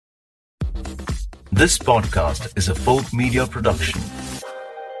This podcast is a Folk Media production.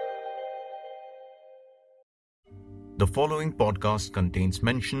 The following podcast contains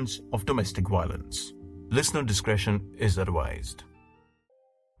mentions of domestic violence. Listener discretion is advised.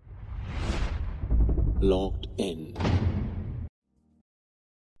 Locked in.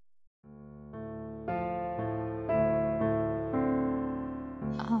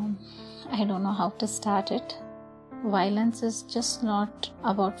 I don't know how to start it. Violence is just not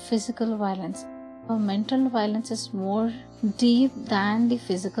about physical violence. Mental violence is more deep than the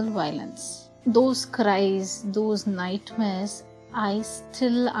physical violence. Those cries, those nightmares, I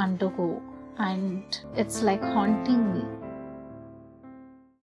still undergo, and it's like haunting me.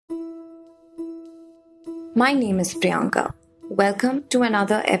 My name is Priyanka. Welcome to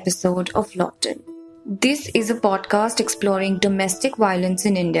another episode of Locked In. This is a podcast exploring domestic violence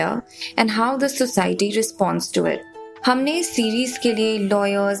in India and how the society responds to it. हमने इस series के लिए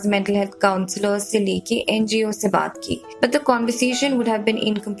lawyers, mental health counsellors से लेके NGO से बात की, but the conversation would have been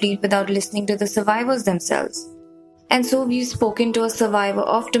incomplete without listening to the survivors themselves. And so we've spoken to a survivor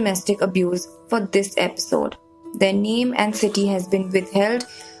of domestic abuse for this episode. Their name and city has been withheld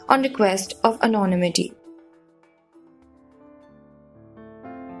on request of anonymity.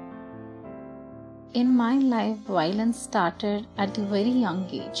 In my life, violence started at a very young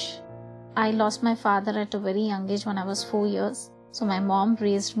age. I lost my father at a very young age when I was 4 years. So my mom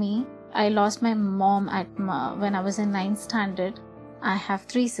raised me. I lost my mom when I was in 9th standard. I have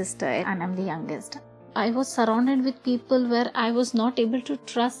 3 sisters and I'm the youngest. I was surrounded with people where I was not able to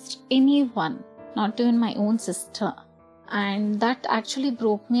trust anyone, not even my own sister. And that actually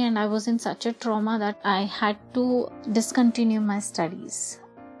broke me, and I was in such a trauma that I had to discontinue my studies.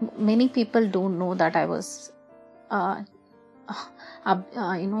 Many people don't know that I was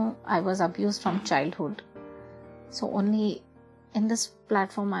I was abused from childhood. So only in this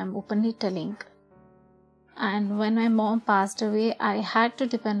platform I'm openly telling. And when my mom passed away, I had to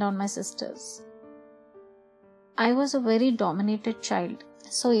depend on my sisters. I was a very dominated child.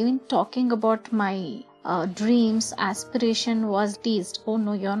 So even talking about my dreams, aspiration was teased. Oh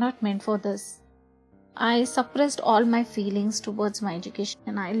no, you're not meant for this. I suppressed all my feelings towards my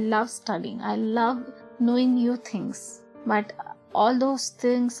education. I love studying. I love knowing new things. But all those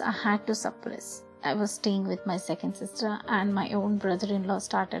things I had to suppress. I was staying with my second sister, and my own brother-in-law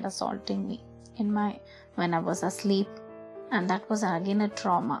started assaulting me when I was asleep, and that was again a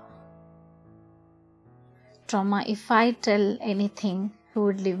trauma. If I tell anything, who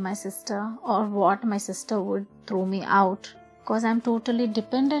would leave my sister, or what my sister would throw me out, because I'm totally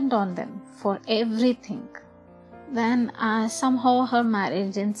dependent on them for everything. Then somehow her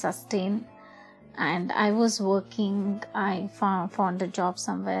marriage didn't sustain. And I was working. I found a job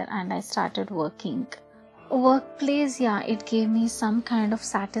somewhere and I started working. Workplace, it gave me some kind of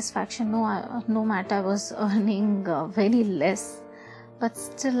satisfaction. No matter I was earning very less, but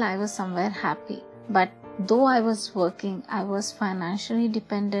still I was somewhere happy. But though I was working, I was financially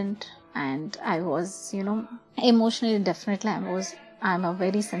dependent, and I was, emotionally, definitely I'm a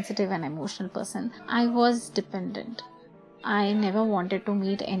very sensitive and emotional person. I was dependent. I never wanted to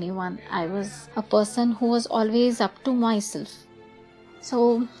meet anyone. I was a person who was always up to myself.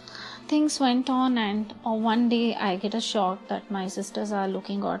 So things went on, and one day I get a shock that my sisters are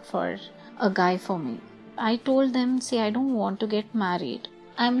looking out for a guy for me. I told them, see, I don't want to get married.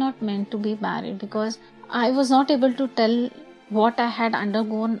 I'm not meant to be married, because I was not able to tell what I had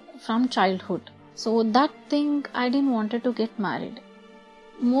undergone from childhood. So that thing, I didn't want to get married.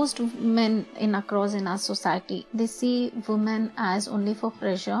 Most men across in our society, they see women as only for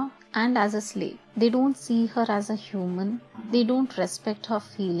pleasure and as a slave. They don't see her as a human. They don't respect her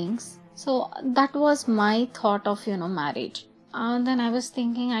feelings. So that was my thought of, marriage. And then I was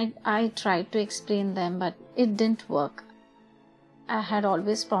thinking, I tried to explain them, but it didn't work. I had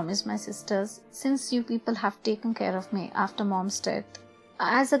always promised my sisters, since you people have taken care of me after mom's death,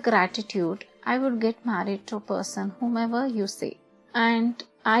 as a gratitude, I would get married to a person, whomever you say. And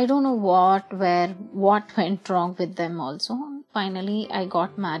I don't know what went wrong with them also. Finally, I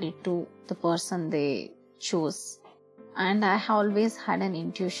got married to the person they chose. And I always had an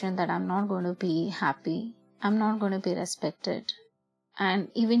intuition that I'm not going to be happy. I'm not going to be respected. And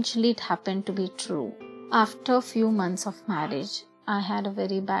eventually it happened to be true. After a few months of marriage, I had a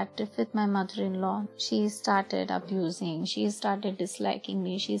very bad trip with my mother-in-law. She started abusing. She started disliking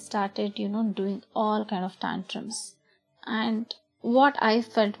me. She started, doing all kind of tantrums. And what I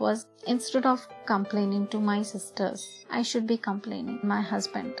felt was, instead of complaining to my sisters, I should be complaining to my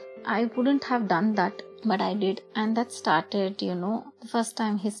husband. I wouldn't have done that, but I did. And that started, the first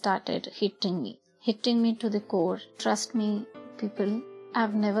time he started hitting me to the core. Trust me, people,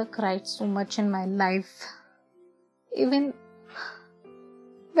 I've never cried so much in my life. Even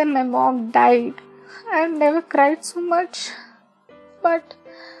when my mom died, I've never cried so much. But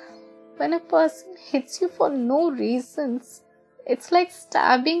when a person hits you for no reasons, it's like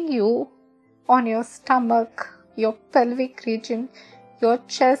stabbing you on your stomach, your pelvic region, your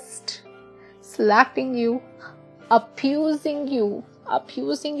chest, slapping you, abusing you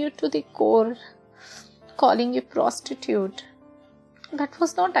to the core, calling you prostitute. That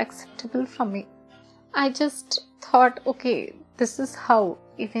was not acceptable for me. I just thought, okay, this is how,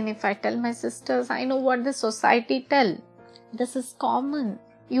 even if I tell my sisters, I know what the society tell. This is common.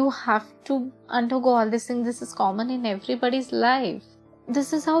 You have to undergo all these things. This is common in everybody's life.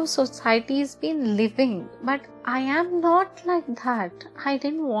 This is how society has been living. But I am not like that. I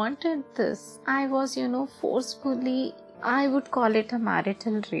didn't want this. I was, forcefully, I would call it a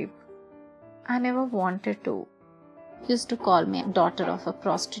marital rape. I never wanted to. He used to call me daughter of a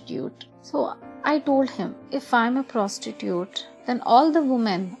prostitute. So I told him, if I'm a prostitute, then all the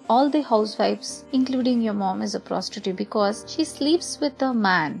women, all the housewives, including your mom, is a prostitute because she sleeps with a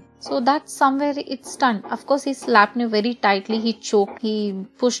man. So that's somewhere it's done. Of course, he slapped me very tightly. He choked. He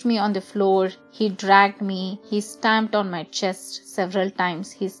pushed me on the floor. He dragged me. He stamped on my chest several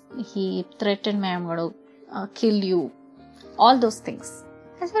times. He threatened me, I'm going to kill you. All those things.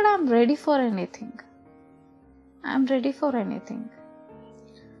 I said, I'm ready for anything. I'm ready for anything.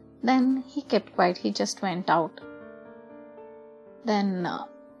 Then he kept quiet. He just went out. Then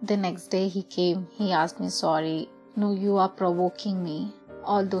the next day he came. He asked me, sorry. No, you are provoking me.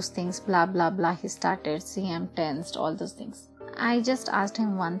 All those things, blah, blah, blah. He started. See, I'm tensed. All those things. I just asked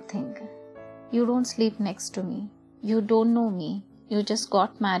him one thing. You don't sleep next to me. You don't know me. You just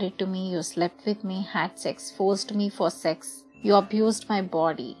got married to me. You slept with me, had sex, forced me for sex. You abused my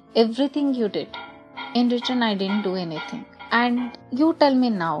body. Everything you did. In return, I didn't do anything. And you tell me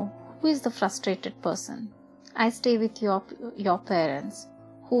now, who is the frustrated person? I stay with your parents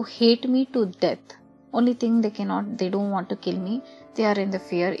who hate me to death. Only thing they don't want to kill me. They are in the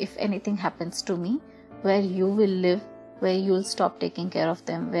fear if anything happens to me, where you will live, where you will stop taking care of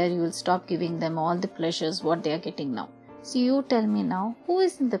them, where you will stop giving them all the pleasures what they are getting now. So you tell me now, who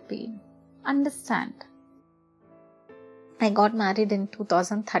is in the pain? Understand. I got married in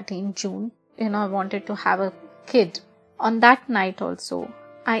 2013 June. I wanted to have a kid. On that night also,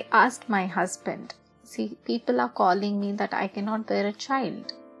 I asked my husband, see, people are calling me that I cannot bear a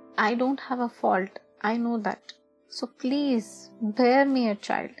child. I don't have a fault. I know that. So please bear me a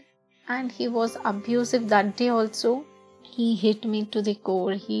child. And he was abusive that day also. He hit me to the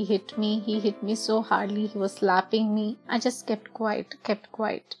core. He hit me so hardly. He was slapping me. I just kept quiet.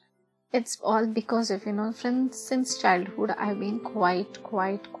 It's all because of, friends, since childhood I've been quiet.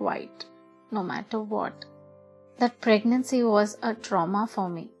 No matter what. That pregnancy was a trauma for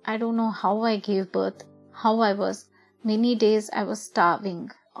me. I don't know how I gave birth, how I was. Many days I was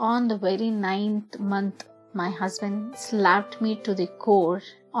starving. On the very 9th month, my husband slapped me to the core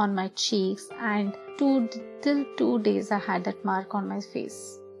on my cheeks, and till 2 days I had that mark on my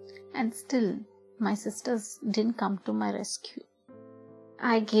face. And still, my sisters didn't come to my rescue.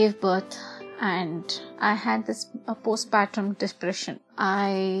 I gave birth and I had this postpartum depression.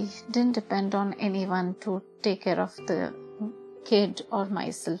 I didn't depend on anyone to take care of the kid or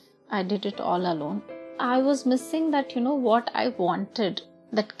myself. I did it all alone. I was missing that, what I wanted,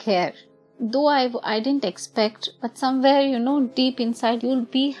 that care. Though I didn't expect, but somewhere, deep inside you'll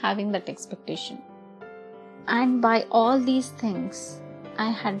be having that expectation. And by all these things,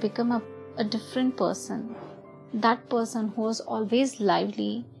 I had become a different person. That person who was always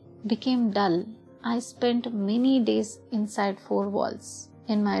lively became dull. I spent many days inside 4 walls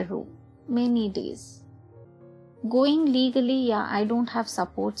in my room. Many days. Going legally, I don't have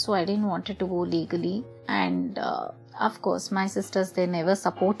support, so I didn't want to go legally. And of course, my sisters, they never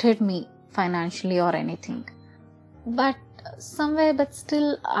supported me financially or anything. But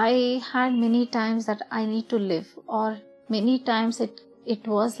still, I had many times that I need to live, or many times it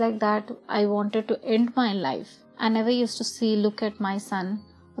was like that I wanted to end my life. I never used to look at my son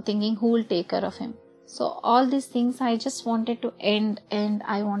thinking who will take care of him. So all these things I just wanted to end, and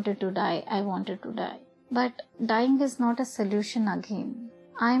I wanted to die. But dying is not a solution again.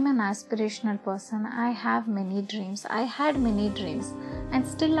 I am an aspirational person. I have many dreams. I had many dreams, and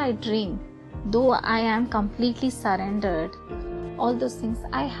still I dream. Though I am completely surrendered, all those things,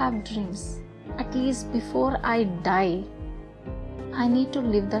 I have dreams. At least before I die, I need to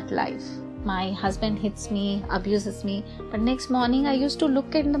live that life. My husband hits me, abuses me, but next morning I used to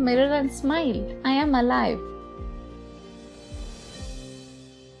look in the mirror and smile. I am alive.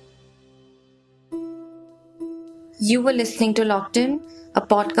 You were listening to Locked In, a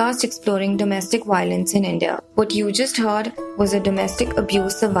podcast exploring domestic violence in India. What you just heard was a domestic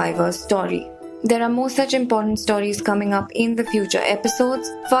abuse survivor's story. There are more such important stories coming up in the future episodes.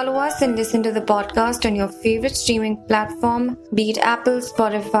 Follow us and listen to the podcast on your favorite streaming platform, be it Apple,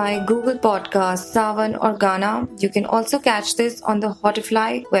 Spotify, Google Podcasts, Saavn or Gaana. You can also catch this on the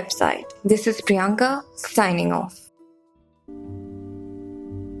Hotifly website. This is Priyanka signing off.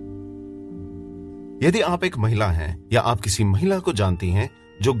 यदि आप एक महिला हैं या आप किसी महिला को जानती हैं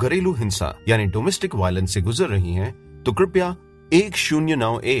जो घरेलू हिंसा यानी डोमेस्टिक वायलेंस से गुजर रही हैं, तो कृपया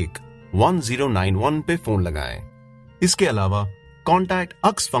 1091 पे फोन लगाएं। इसके अलावा contact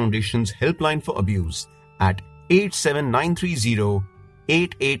Aks foundations helpline for abuse at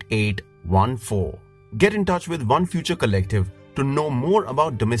 87930-88814. Get in touch with One Future Collective to know more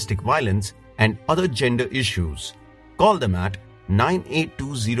about domestic violence and other gender issues. Call them at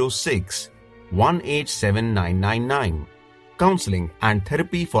 98206 187999. Counseling and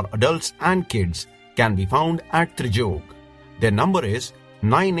therapy for adults and kids can be found at Trijog. Their number is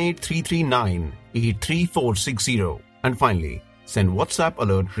 98339-83460. And finally, send WhatsApp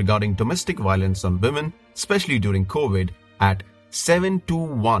alert regarding domestic violence on women, especially during COVID, at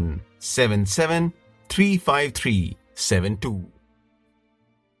 721 77 35372.